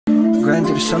grind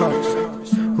to the sun up.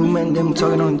 Who meant them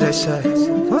talking on that side?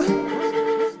 What?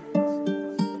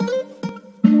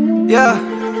 Yeah.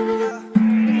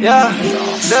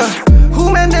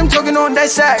 Who meant them talking on that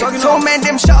side? Told man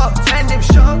them shut up.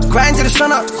 Grind to the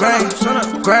sun up.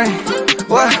 Grind.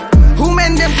 What? Who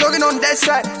meant them talking on that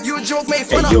side? You a joke made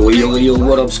fun of. Yo,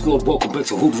 what up, squad? Welcome back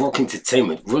to HOODROK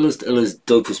Entertainment. Realest, illest,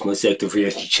 dopest, most active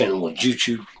reaction channel on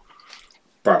YouTube.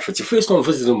 Bro, if it's your first time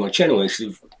visiting my channel,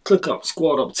 actually, click up,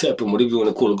 squad up, tap, and whatever you want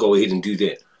to call it, go ahead and do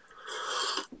that.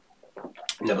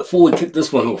 Now, before we kick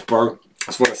this one off, bro, I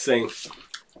just want to say,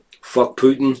 fuck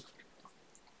Putin.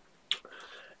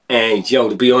 And, yo,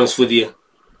 to be honest with you,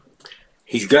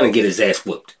 he's gonna get his ass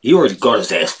whipped. He already got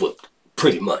his ass whipped,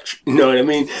 pretty much. You know what I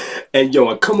mean? And, yo,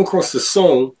 I come across the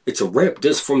song. It's a rap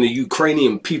disc from the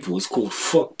Ukrainian people. It's called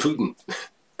Fuck Putin.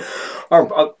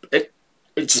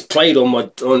 It just played on my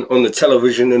on the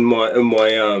television in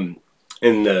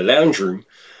the lounge room,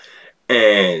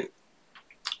 and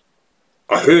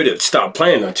I heard it start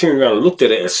playing. I turned around and looked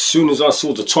at it. As soon as I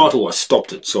saw the title, I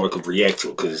stopped it so I could react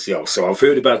to it. Because, yo, so I've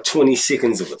heard about 20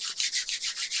 seconds of it.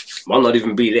 Might not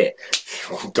even be that.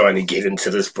 I'm dying to get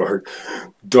into this, bro.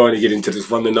 Dying to get into this.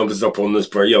 Run the numbers up on this,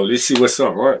 bro. Yo, let's see what's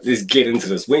up, right? Let's get into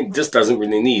this. This doesn't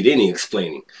really need any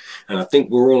explaining. And I think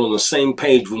we're all on the same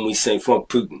page when we say fuck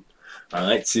Putin.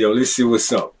 Alright, so yo, let's see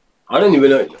what's up. I don't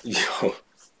even know, yo,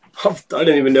 I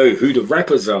don't even know who the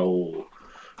rappers are, or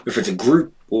if it's a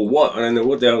group or what. I don't know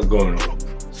what the hell's going on.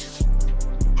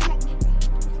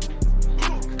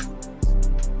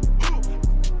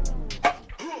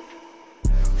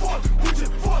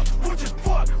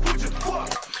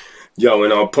 Yo,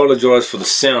 and I apologize for the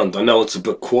sound. I know it's a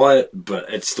bit quiet, but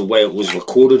it's the way it was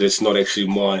recorded. It's not actually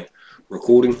my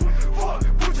recording.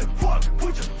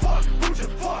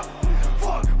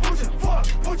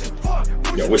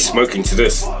 Yo, we're smoking to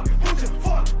this.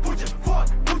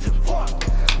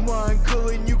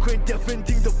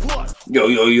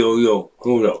 Yo.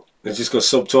 Hold up. It's just got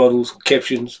subtitles,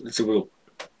 captions. Let's have a look.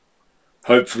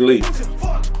 Hopefully.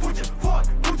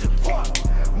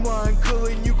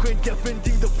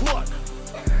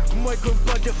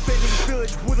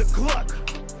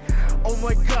 Oh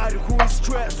my God, who is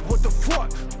stressed? What the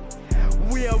fuck?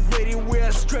 We are ready, we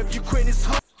are strapped. Ukraine is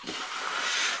hot.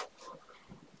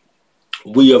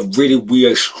 We are ready, we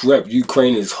are strapped,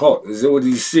 Ukraine is hot. Is that what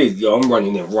he said? Yo, I'm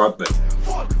running it right back.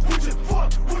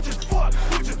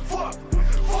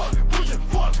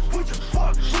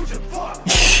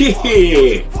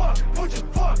 Yeah!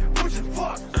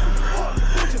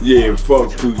 Yeah, fuck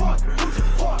Putin.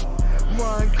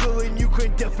 My uncle in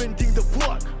Ukraine defending the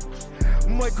block.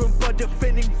 My grandpa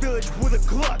defending village with a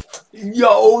Glock.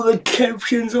 Yo, the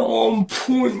captions are on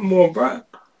point, my bro.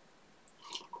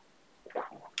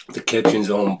 The captions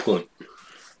are on point.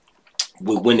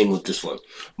 We're winning with this one.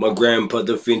 My grandpa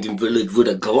defending village with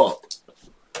a Glock.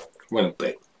 Run it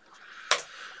back.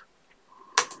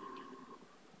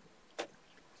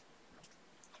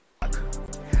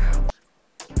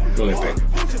 Run it back.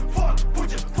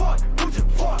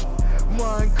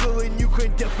 My uncle in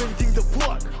Ukraine defending the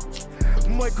block.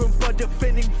 My grandpa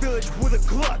defending village with a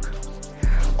Glock.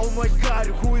 Oh my God,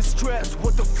 who is stressed?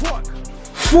 What the fuck?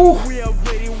 We are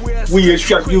ready, we are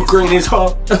strapped, Ukraine is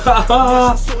hot.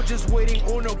 Soldiers waiting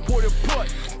on a border put.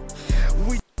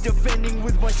 We defending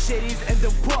with machetes and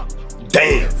the buck.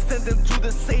 Damn. Send them to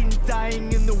the Satan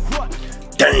dying in the rut.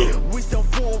 Damn. We stand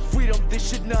for freedom, this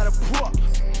shit not a prop.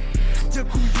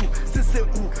 Дякую,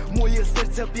 ЗСУ, моє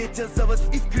серце б'ється за вас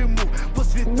і в Криму. По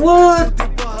світу люди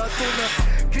багато на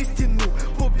Крістіну,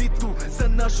 побіду за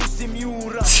нашу сім'ю.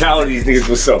 Tell these niggas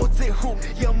what's up.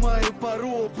 Я маю пару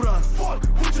образ.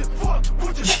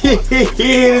 Yeah,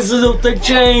 this is up the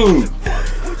chain.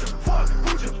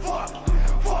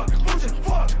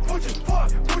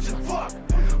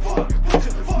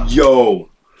 Yo.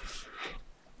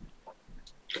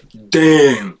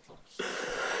 Damn.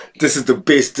 This is the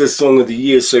best diss song of the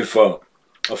year so far.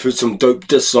 I've heard some dope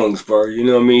diss songs, bro. You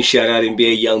know what I mean? Shout out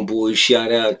NBA Youngboy,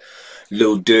 shout out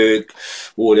Lil Durk,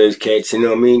 all those cats, you know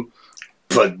what I mean?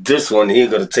 But this one here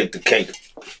gotta take the cake.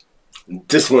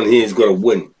 This one here is gonna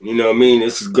win. You know what I mean?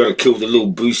 This is gonna kill the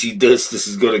little Boosie diss. This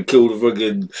is gonna kill the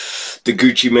fucking the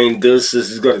Gucci Mane diss. This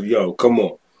is gonna, yo, come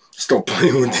on. Stop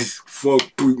playing with this. Fuck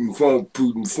Putin, fuck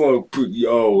Putin, fuck Putin.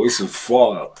 Yo, this is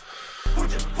fire.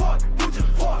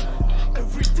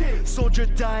 Soldier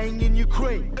dying in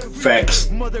Ukraine. Facts.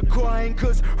 Mother crying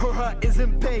cause her heart is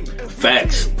in pain.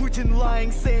 Facts. Putin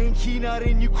lying saying he not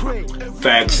in Ukraine.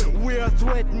 Facts. We are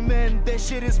threatened men, that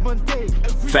shit is mundane.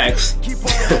 Facts. Keep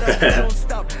on that, we don't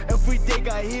stop. Every day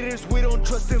got haters, we don't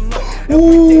trust in luck.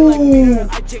 Every day like Peter,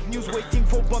 I check news waiting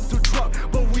for bomb to drop.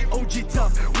 But we OG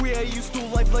tough, we I used to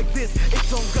life like this.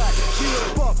 It's on God. She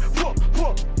a pop.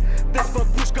 That's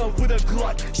babushka with a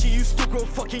Glock. She used to grow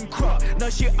fucking crop. Now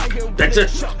she out here with a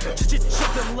shop.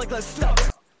 Chop them like a slap.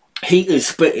 He is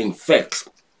spitting facts.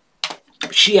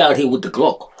 She out here with the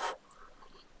Glock.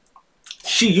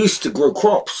 She used to grow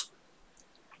crops.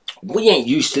 We ain't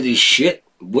used to this shit.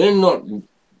 We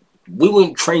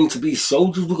weren't trained to be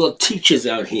soldiers. We got teachers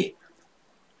out here.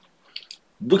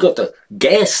 We got the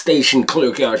gas station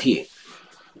clerk out here.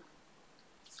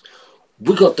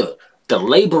 We got the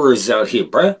laborers out here,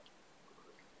 bruh.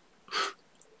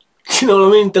 You know what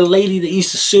I mean? The lady that used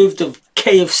to serve the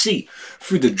KFC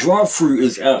through the drive-thru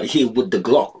is out here with the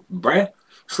Glock, bruh.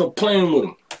 Stop playing with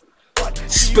him.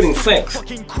 Spitting facts.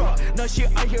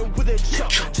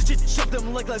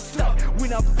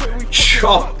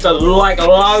 Chop the like a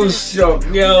livestock,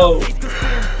 yo.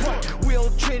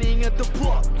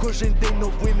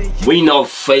 We not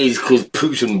phased cause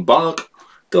Putin bark.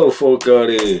 The fuck out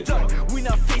of here. We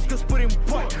not phased cause Putin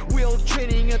bark. We all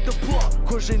training at the block.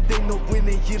 Кожен день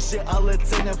новини гірше, але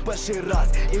це не перший раз.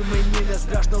 І мені не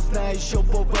страшно, знаю, що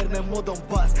повернемо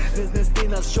Донбас. Не знести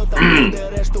нас, що там буде,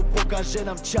 решту покаже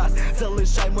нам час.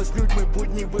 Залишаймось людьми,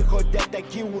 будні виходять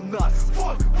такі у нас.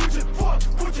 Fuck, Putin, fuck,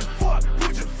 Putin, fuck,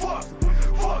 Putin, fuck.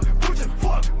 Fuck, Putin,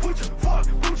 fuck, Putin, fuck,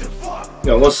 Putin, fuck.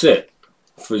 Yo, what's that?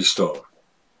 Freestyle.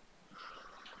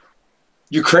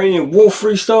 Ukrainian war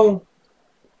freestyle?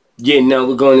 Yeah, now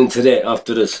we're going into that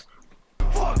after this.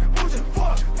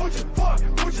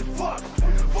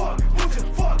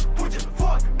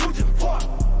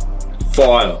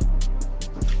 Fire.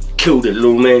 Killed it,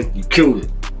 little man. You killed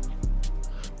it.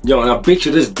 Yo, and I bet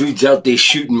you this dude's out there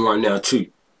shooting right now, too.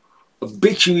 I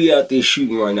bet you he out there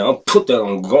shooting right now. I'll put that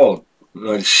on God.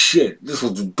 Like, shit. This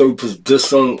was the dopest diss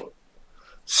song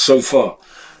so far.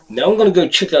 Now I'm going to go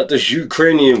check out this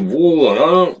Ukrainian war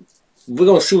one. We're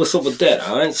going to see what's up with that,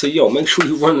 alright? So, yo, make sure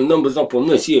you run the numbers up on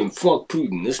this. Yeah, and fuck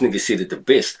Putin. This nigga said it the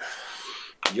best.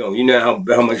 Yo, you know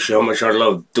how much I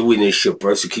love doing this shit,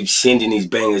 bro. So keep sending these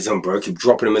bangers on, bro. Keep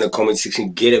dropping them in the comment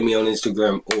section. Get at me on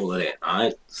Instagram. All of that,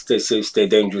 alright? Stay safe, stay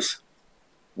dangerous.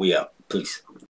 We out. Peace.